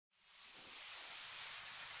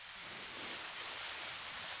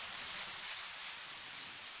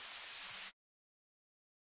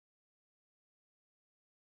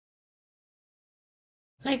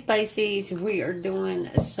Hi Pisces, we are doing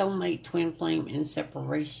a soulmate twin flame in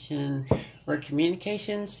separation where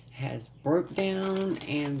communications has broke down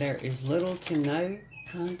and there is little to no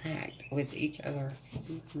contact with each other.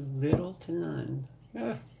 Little to none.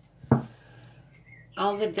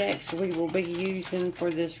 All the decks we will be using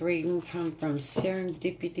for this reading come from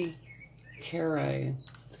Serendipity Tarot.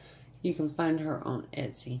 You can find her on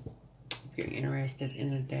Etsy if you're interested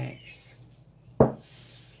in the decks.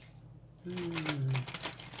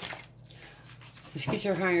 Let's get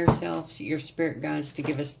your higher selves, your spirit guides, to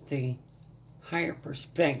give us the higher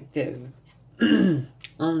perspective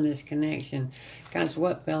on this connection. Guys,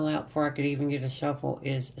 what fell out before I could even get a shuffle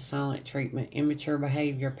is silent treatment, immature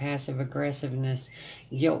behavior, passive aggressiveness,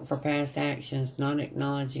 guilt for past actions, not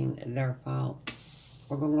acknowledging their fault.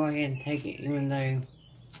 We're going to go ahead and take it, even though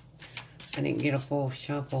I didn't get a full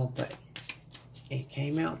shuffle, but it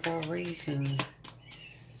came out for a reason.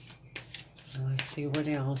 Let's see what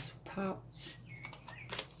else. Pop.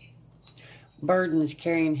 Burdens,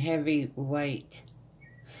 carrying heavy weight.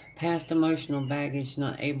 Past emotional baggage,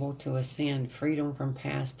 not able to ascend. Freedom from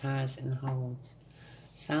past ties and holds.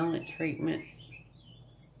 Silent treatment.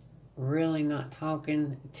 Really not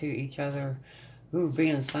talking to each other. Ooh,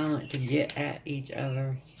 being silent to get at each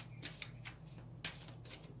other.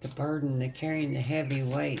 The burden, the carrying the heavy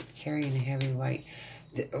weight. Carrying the heavy weight.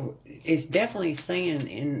 It's definitely saying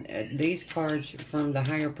in these cards from the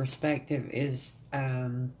higher perspective is...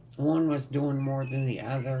 one was doing more than the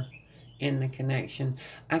other in the connection.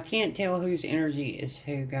 I can't tell whose energy is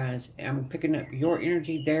who, guys. I'm picking up your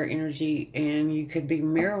energy, their energy, and you could be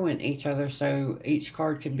mirroring each other, so each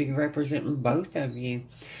card could be representing both of you.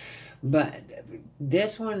 But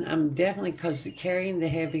this one, I'm definitely, because carrying the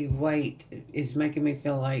heavy weight is making me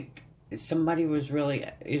feel like somebody is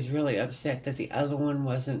really upset that the other one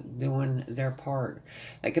wasn't doing their part.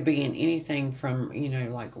 That could be in anything from, you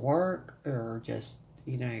know, like work or just,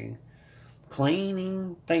 you know,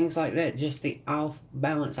 cleaning, things like that. Just the off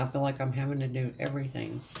balance. I feel like I'm having to do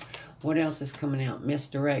everything. What else is coming out?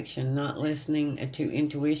 Misdirection, not listening to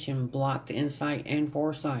intuition, blocked insight and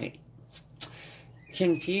foresight.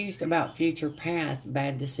 Confused about future path,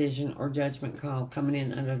 bad decision or judgment call, coming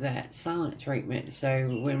in under that silent treatment. So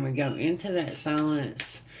when we go into that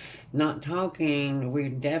silence, not talking, we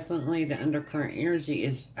definitely, the undercurrent energy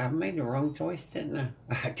is, I made the wrong choice, didn't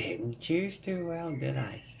I? I didn't choose too well, did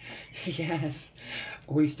I? Yes.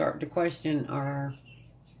 We start to question our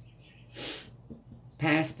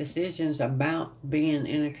past decisions about being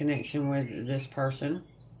in a connection with this person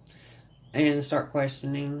and start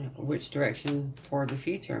questioning which direction for the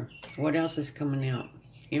future. What else is coming out?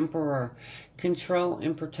 Emperor, control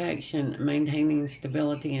and protection, maintaining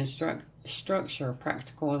stability and structure,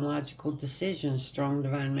 practical and logical decisions, strong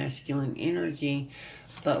divine masculine energy.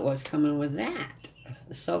 But what's coming with that?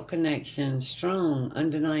 Soul connection, strong,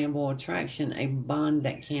 undeniable attraction, a bond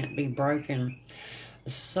that can't be broken.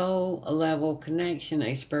 Soul level connection,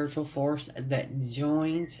 a spiritual force that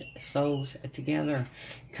joins souls together.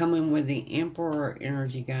 Coming with the Emperor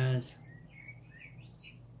energy, guys.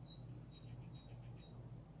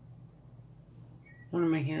 What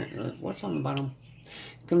am I hearing? What's on the bottom?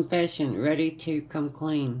 Confession, ready to come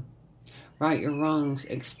clean. Right your wrongs,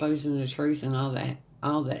 exposing the truth and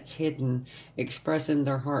all that's hidden, expressing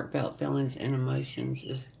their heartfelt feelings and emotions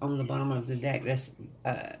is on the bottom of the deck. That's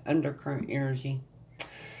undercurrent energy.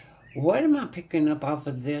 What am I picking up off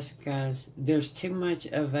of this, guys? There's too much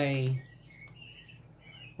of a...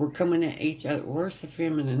 We're coming at each other. Where's the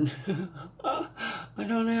feminine? I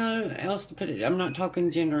don't know how else to put it. I'm not talking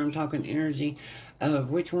gender. I'm talking energy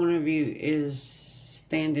of which one of you is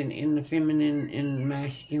standing in the feminine and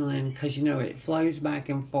masculine. Because, you know, it flows back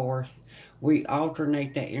and forth. We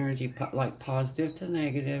alternate that energy, like positive to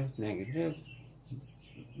negative, negative,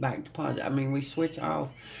 back to positive. I mean, we switch off.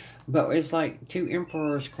 But it's like two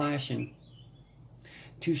emperors clashing.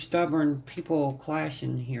 Two stubborn people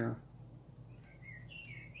clashing here.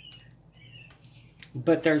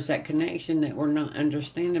 But there's that connection that we're not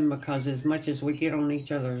understanding, because as much as we get on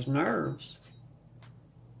each other's nerves,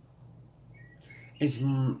 as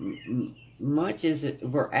much as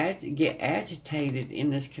get agitated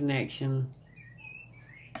in this connection,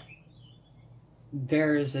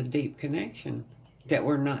 there is a deep connection that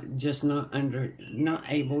we're not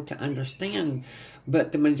able to understand.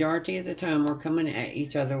 But the majority of the time we're coming at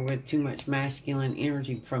each other with too much masculine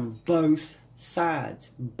energy from both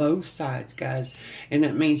sides, guys. And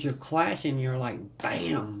that means you're clashing. You're like,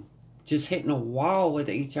 bam, just hitting a wall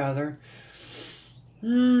with each other.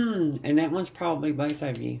 And that one's probably both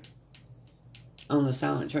of you on the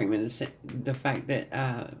silent treatment. The fact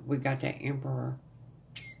that we got that Emperor.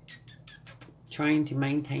 trying to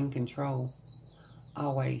maintain control.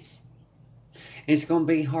 Always. It's going to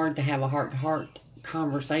be hard to have a heart-to-heart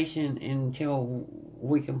conversation until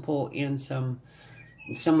we can pull in some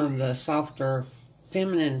of the softer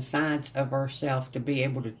feminine sides of ourselves to be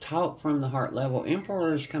able to talk from the heart level.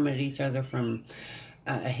 Emperors come at each other from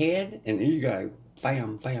head and ego.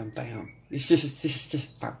 Bam, bam, bam. It's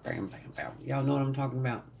just bam, bam, bam. Y'all know what I'm talking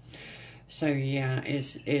about. So yeah,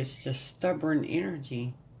 it's just stubborn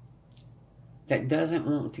energy that doesn't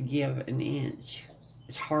want to give an inch.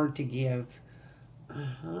 It's hard to give.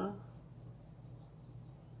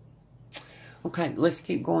 Okay, let's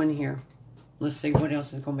keep going here. Let's see what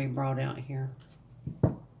else is going to be brought out here.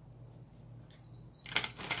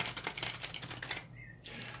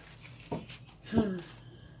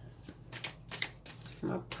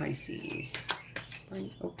 My Pisces.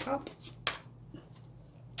 Breakup.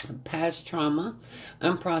 Past trauma,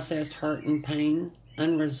 unprocessed hurt and pain,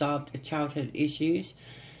 unresolved childhood issues,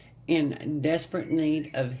 in desperate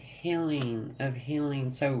need of healing,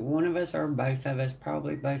 So one of us or both of us,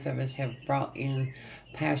 probably both of us, have brought in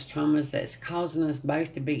past traumas that's causing us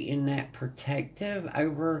both to be in that protective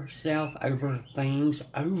over self, over things,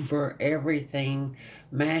 over everything,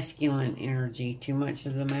 masculine energy. Too much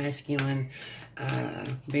of the masculine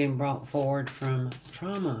being brought forward from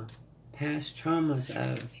trauma, past traumas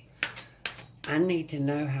of, I need to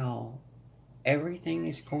know how everything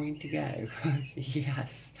is going to go.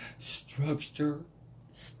 Yes. Structure,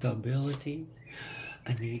 stability.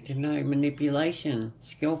 I need to know. Manipulation,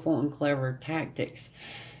 skillful and clever tactics,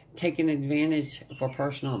 taking advantage for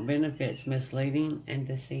personal benefits, misleading and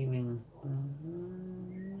deceiving.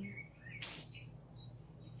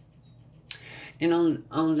 And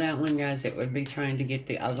on that one, guys, it would be trying to get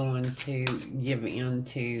the other one to give in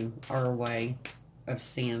to our way of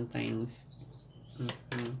seeing things.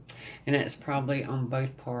 And that's probably on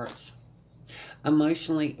both parts.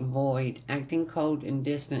 Emotionally void, acting cold and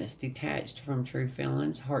distant, detached from true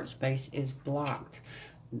feelings. Heart space is blocked.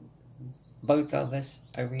 Both of us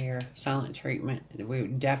over here, silent treatment. We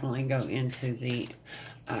would definitely go into the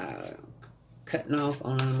cutting off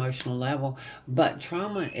on an emotional level. But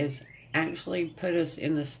trauma is actually put us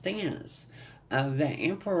in the stance of the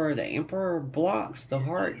Emperor. The Emperor blocks the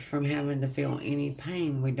heart from having to feel any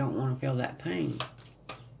pain. We don't want to feel that pain.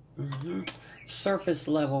 Surface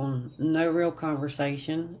level, no real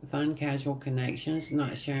conversation, fun, casual connections,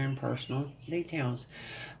 not sharing personal details.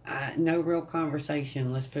 No real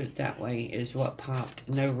conversation, let's put it that way, is what popped.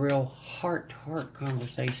 No real heart-to-heart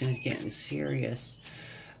conversation is getting serious.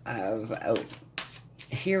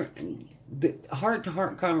 Here, the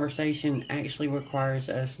heart-to-heart conversation actually requires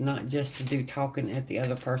us not just to do talking at the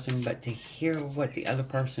other person, but to hear what the other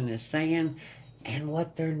person is saying and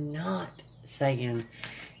what they're not saying.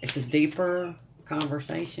 It's a deeper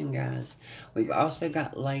conversation, guys. We've also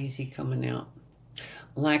got lazy coming out.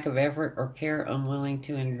 Lack of effort or care, unwilling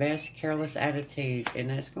to invest, careless attitude. And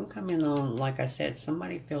that's going to come in on, like I said,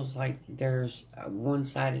 somebody feels like there's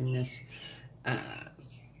one-sidedness.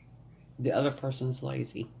 The other person's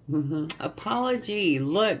lazy. Apology.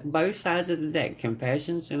 Look, both sides of the deck.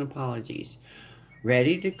 Confessions and apologies.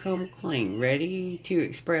 Ready to come clean. Ready to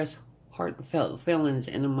express heartfelt feelings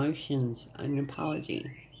and emotions. An apology.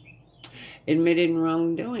 Admitted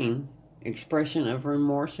wrongdoing, expression of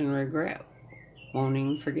remorse and regret,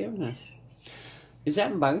 wanting forgiveness. Is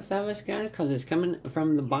that both of us, guys? Because it's coming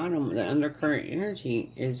from the bottom. The undercurrent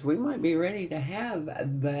energy is we might be ready to have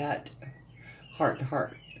that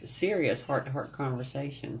heart-to-heart, serious heart-to-heart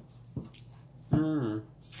conversation. Okay,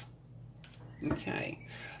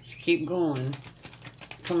 let's keep going.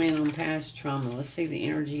 Come in on past trauma. Let's see the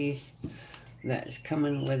energies that's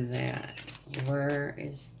coming with that. Where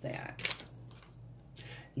is that?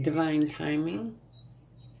 Divine timing.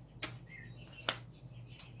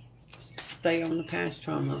 Stay on the past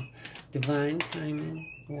trauma. Divine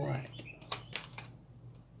timing. What?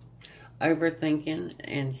 Overthinking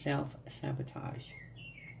and self-sabotage.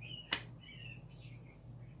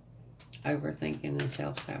 Overthinking and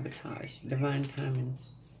self-sabotage. Divine timing.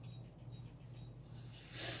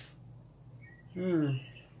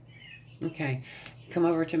 Okay. Come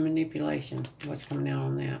over to manipulation. What's coming out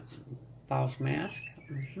on that? False mask.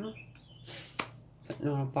 Putting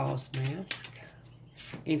on a false mask.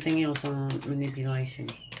 Anything else on manipulation?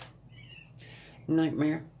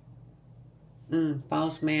 Nightmare.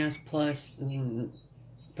 False mask plus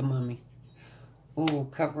the mummy. Oh,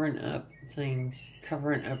 covering up things.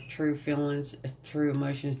 Covering up true feelings, true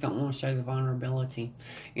emotions. Don't want to show the vulnerability.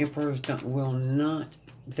 Emperors will not.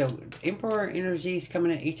 The Emperor energies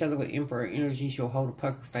coming at each other with Emperor energies. You'll hold a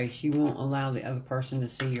poker face. You won't allow the other person to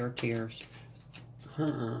see your tears.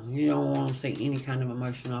 You don't want to see any kind of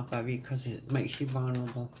emotion off of you because it makes you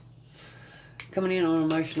vulnerable. Coming in on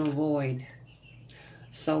emotional void.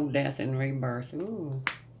 Soul, death, and rebirth. Ooh.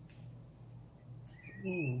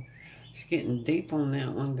 Ooh. It's getting deep on that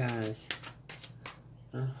one, guys.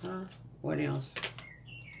 What else?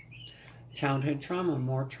 Childhood trauma.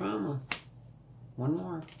 More trauma. One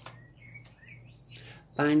more.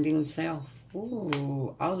 Finding self.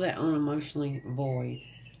 Ooh. All that on emotionally void.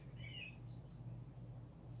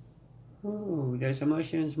 Ooh, those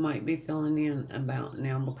emotions might be filling in about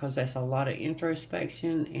now because that's a lot of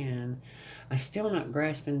introspection, and I'm still not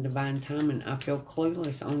grasping divine timing. I feel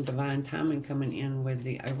clueless on divine timing coming in with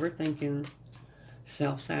the overthinking,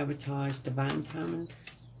 self-sabotage, divine timing.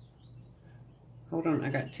 Hold on,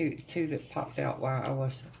 I got two that popped out while I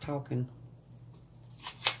was talking.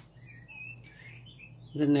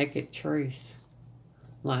 The naked truth.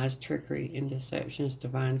 Lies, trickery, and deceptions,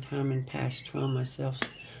 divine timing, past trauma,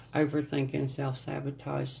 overthinking,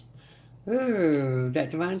 self-sabotage. Ooh,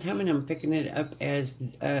 that divine timing, I'm picking it up as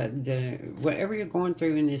whatever you're going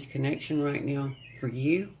through in this connection right now for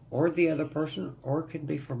you or the other person, or it could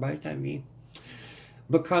be for both of you.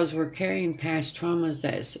 Because we're carrying past traumas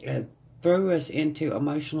that threw us into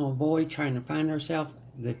emotional void, trying to find ourselves,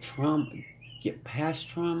 the trauma, get past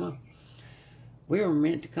trauma. We were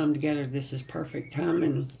meant to come together. This is perfect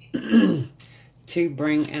timing to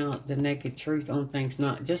bring out the naked truth on things.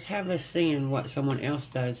 Not just have us seeing what someone else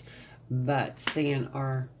does, but seeing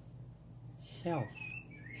our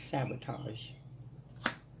self-sabotage.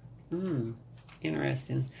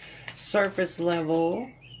 Interesting. Surface level.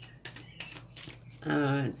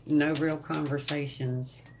 No real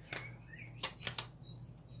conversations.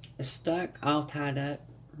 Stuck, all tied up.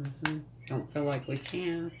 Don't feel like we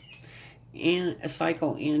can. And a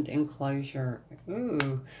cycle end and closure.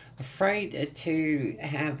 Ooh, afraid to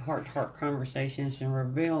have heart-to-heart conversations and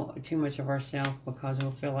reveal too much of ourselves because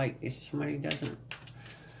we'll feel like if somebody doesn't,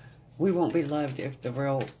 we won't be loved if the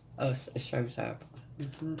real us shows up.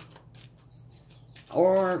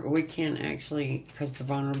 Or we can actually, because the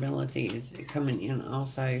vulnerability is coming in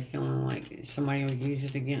also, feeling like somebody will use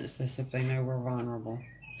it against us if they know we're vulnerable.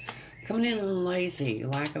 Coming in on lazy,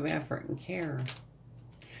 lack of effort and care.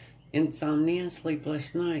 Insomnia,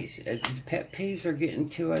 sleepless nights. Pet peeves are getting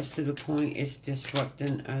to us to the point it's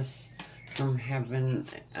disrupting us from having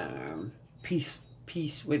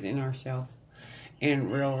peace within ourselves and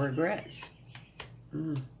real regrets.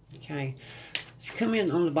 Okay. Let's come in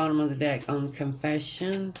on the bottom of the deck on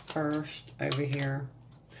confession first over here.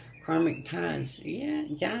 Karmic ties. Yeah,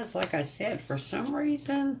 guys, like I said, for some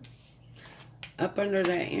reason, up under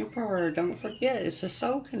that Emperor, don't forget, it's a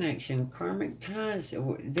soul connection. Karmic ties.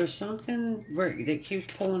 There's something that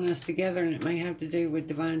keeps pulling us together, and it may have to do with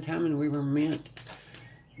divine timing. We were meant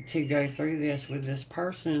to go through this with this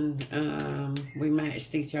person. We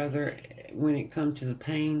matched each other when it comes to the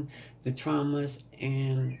pain, the traumas,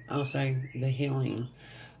 and also the healing.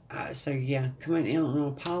 So yeah, coming in on an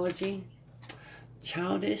apology,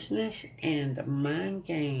 childishness, and mind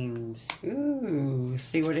games. Ooh,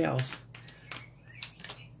 see what else?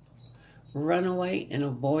 Runaway and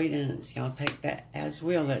avoidance. Y'all take that as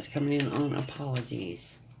well. That's coming in on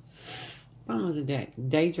apologies. Bottom of the deck.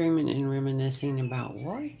 Daydreaming and reminiscing about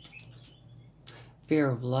what? Fear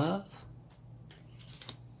of love.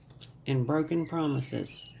 And broken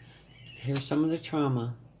promises. Here's some of the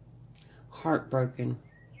trauma. Heartbroken.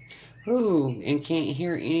 Ooh, and can't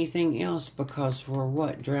hear anything else because we're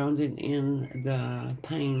what? Drowned in the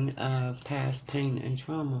pain of past pain and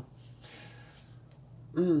trauma.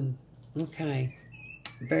 Okay.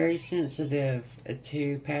 Very sensitive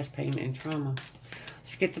to past pain and trauma.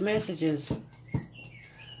 Let's get the messages.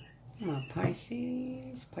 Come on,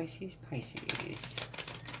 Pisces, Pisces, Pisces.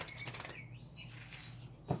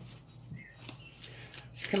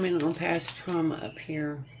 Let's come in on past trauma up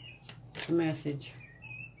here. The message.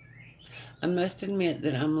 I must admit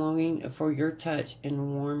that I'm longing for your touch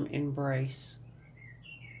and warm embrace.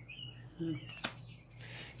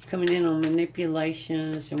 Coming in on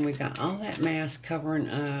manipulations, and we got all that mask covering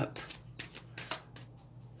up.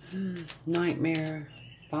 Nightmare,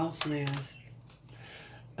 false mask.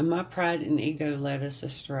 And my pride and ego led us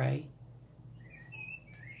astray.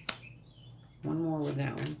 One more with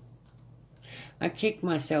that one. I kick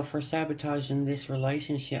myself for sabotaging this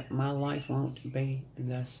relationship. My life won't be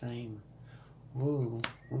the same. Woo,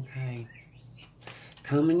 okay.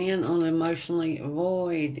 Coming in on emotionally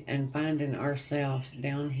void and finding ourselves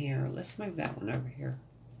down here. Let's move that one over here.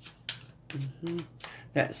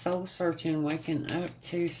 That soul searching, waking up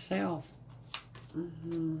to self.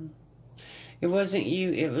 It wasn't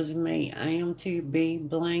you, it was me. I am to be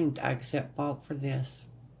blamed. I accept fault for this.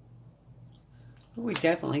 We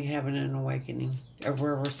definitely having an awakening of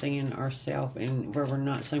where we're seeing ourselves and where we're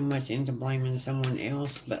not so much into blaming someone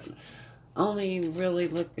else, but only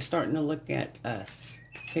really starting to look at us,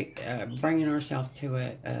 bringing ourselves to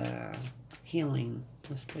a healing.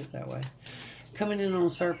 Let's put it that way. Coming in on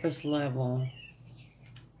surface level.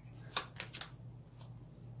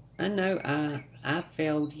 I know I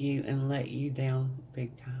failed you and let you down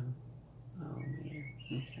big time. Oh, man.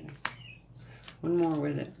 Okay. One more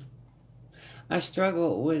with it. I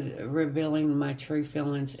struggle with revealing my true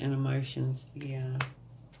feelings and emotions. Yeah.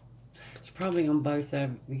 It's probably on both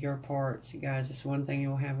of your parts, guys. It's one thing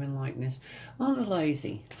you'll have in likeness. On the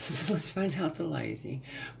lazy. Let's find out the lazy.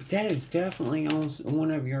 But that is definitely on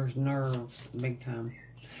one of your nerves big time.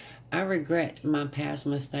 I regret my past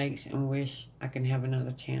mistakes and wish I can have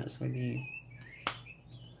another chance with you.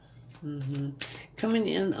 Coming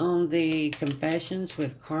in on the confessions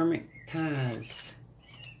with karmic ties.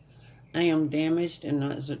 I am damaged and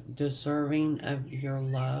not deserving of your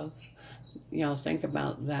love. Y'all think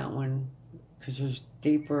about that one, because there's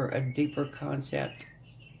a deeper concept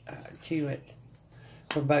to it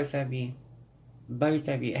for both of you. Both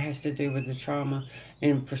of you. It has to do with the trauma.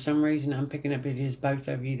 And for some reason, I'm picking up it is both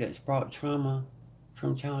of you that's brought trauma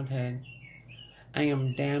from childhood. I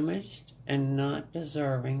am damaged and not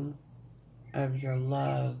deserving of your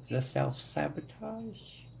love. The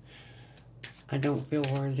self-sabotage. I don't feel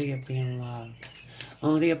worthy of being loved.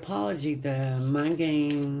 On the apology, the mind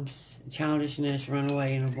games, childishness,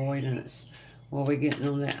 runaway, and avoidance. What are we getting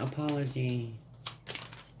on that apology?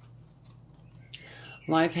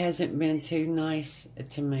 Life hasn't been too nice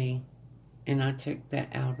to me, and I took that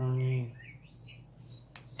out on you.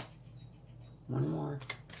 One more.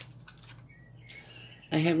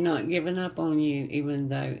 I have not given up on you, even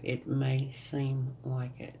though it may seem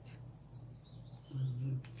like it.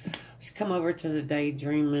 Let's come over to the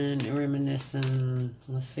daydreaming and reminiscing.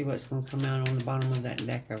 Let's see what's going to come out on the bottom of that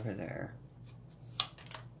deck over there.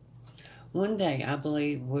 One day, I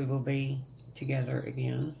believe we will be together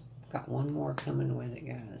again. Got one more coming with it,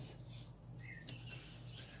 guys.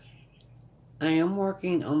 I am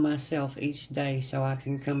working on myself each day so I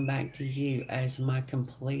can come back to you as my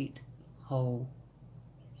complete, whole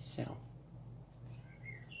self.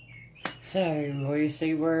 So, well, you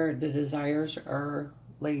see where the desires are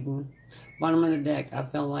leading. Bottom of the deck, I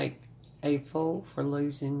feel like a fool for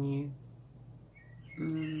losing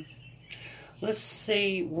you. Let's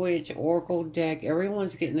see which oracle deck.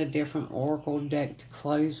 Everyone's getting a different oracle deck to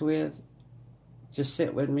close with. Just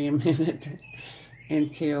sit with me a minute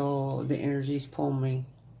until the energies pull me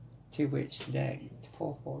to which deck to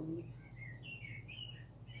pull for you.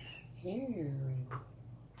 Here.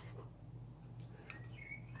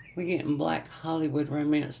 We're getting Black Hollywood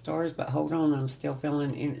Romance Stars, but hold on, I'm still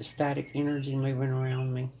feeling static energy moving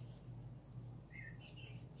around me.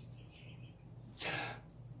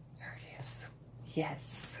 There it is.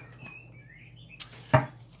 Yes.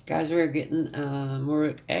 Guys, we're getting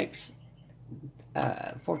Maruk X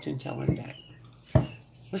fortune telling deck.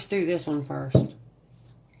 Let's do this one first.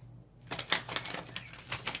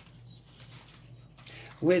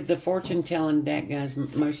 With the fortune telling deck, guys,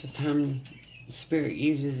 most of the time Spirit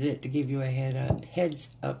uses it to give you a heads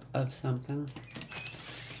up of something.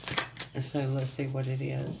 And so let's see what it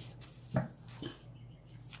is.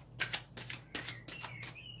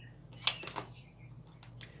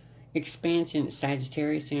 Expansion,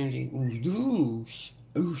 Sagittarius energy. Oosh,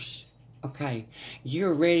 oosh. Okay,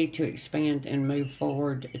 you're ready to expand and move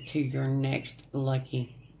forward to your next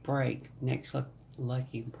lucky break.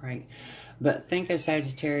 Lucky break. But think of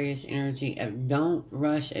Sagittarius energy of don't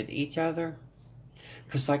rush at each other.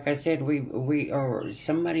 Because like I said,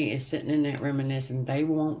 somebody is sitting in that reminiscing. They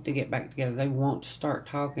want to get back together. They want to start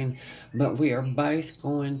talking. But we are both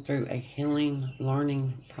going through a healing,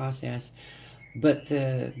 learning process. But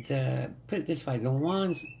put it this way,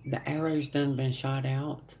 the arrow's done been shot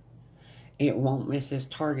out. It won't miss its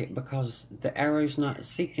target because the arrow's not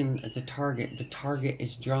seeking the target. The target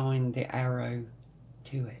is drawing the arrow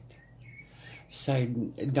to it. So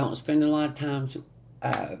don't spend a lot of time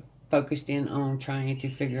focused in on trying to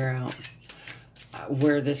figure out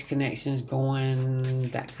where this connection is going,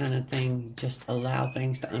 that kind of thing. Just allow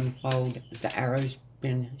things to unfold. The arrow's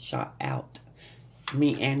been shot out.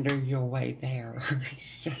 Meander your way there.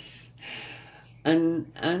 Yes.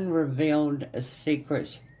 Unrevealed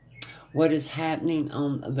secrets. What is happening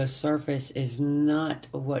on the surface is not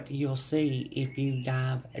what you'll see if you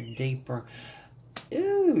dive deeper.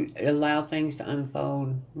 Ooh, allow things to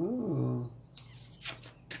unfold. Ooh.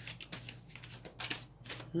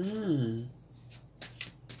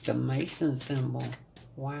 The Mason symbol.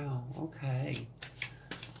 Wow, okay.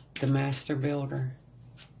 The Master Builder.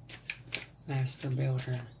 Master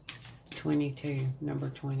Builder. 22. Number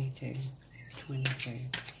 22. 22.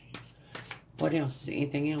 What else? Is there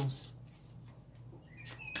anything else?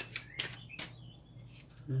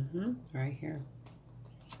 Right here.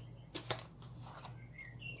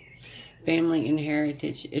 Family and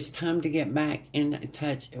heritage. It's time to get back in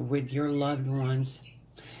touch with your loved ones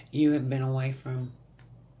you have been away from.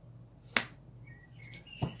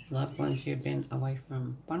 Loved ones you have been away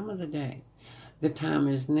from. Bottom of the deck. The time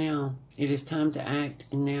is now. It is time to act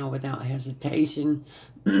now without hesitation.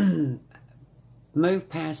 Move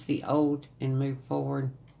past the old and move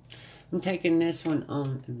forward. I'm taking this one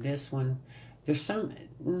on this one. There's some...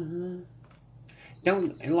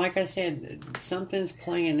 Don't, like I said, something's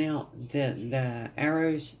playing out. The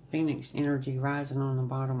arrows, Phoenix energy rising on the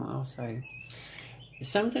bottom also.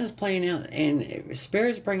 Something's playing out, and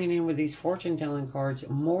Spirit's bringing in with these fortune-telling cards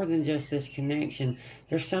more than just this connection.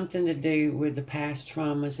 There's something to do with the past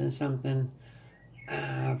traumas and something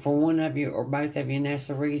for one of you or both of you, and that's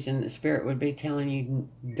the reason the Spirit would be telling you,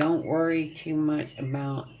 don't worry too much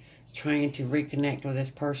about trying to reconnect with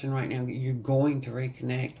this person right now. You're going to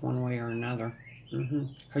reconnect one way or another.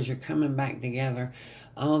 Because you're coming back together.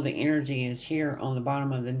 All the energy is here on the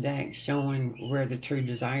bottom of the deck showing where the true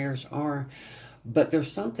desires are. But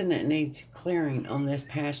there's something that needs clearing on this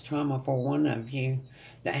past trauma for one of you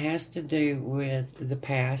that has to do with the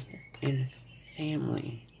past and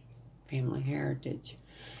family. Family heritage.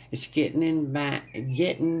 It's getting back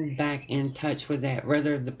in touch with that,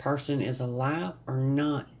 whether the person is alive or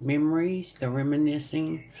not. Memories, the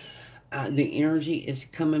reminiscing, the energy is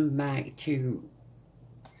coming back to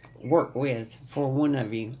work with for one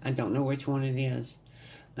of you. I don't know which one it is.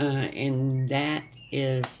 And that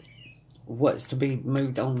is what's to be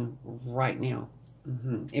moved on right now.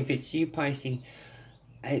 If it's you, Pisces,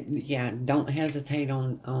 yeah, don't hesitate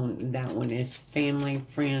on that one. It's family,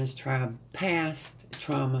 friends, tribe, past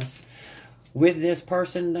traumas. With this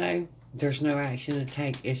person, though, there's no action to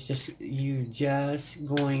take. It's just, you just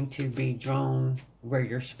going to be drawn where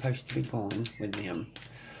you're supposed to be going with them.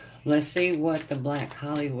 Let's see what the Black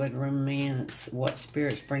Hollywood romance, what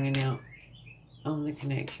Spirit's bringing out on the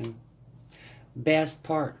connection. Best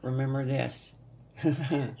part, remember this.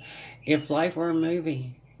 If life were a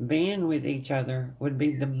movie, being with each other would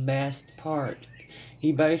be the best part.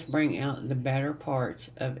 You both bring out the better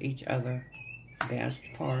parts of each other. Best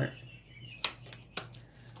part.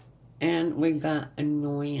 And we've got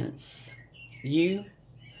annoyance. You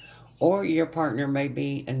or your partner may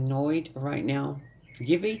be annoyed right now.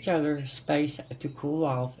 Give each other space to cool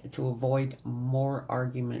off to avoid more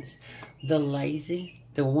arguments. The lazy,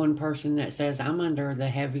 the one person that says, I'm under the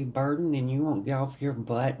heavy burden and you won't get off your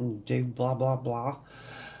butt and do blah, blah, blah.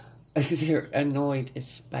 They're annoyed at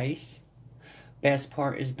space. Best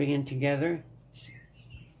part is being together.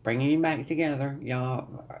 Bringing you back together.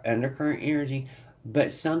 Y'all undercurrent energy.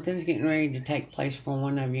 But something's getting ready to take place for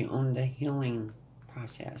one of you on the healing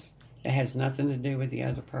process. It has nothing to do with the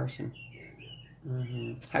other person.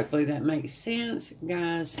 Hopefully that makes sense,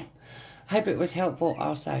 guys. Hope it was helpful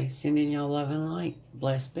also. Sending y'all love and light.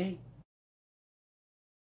 Blessed be.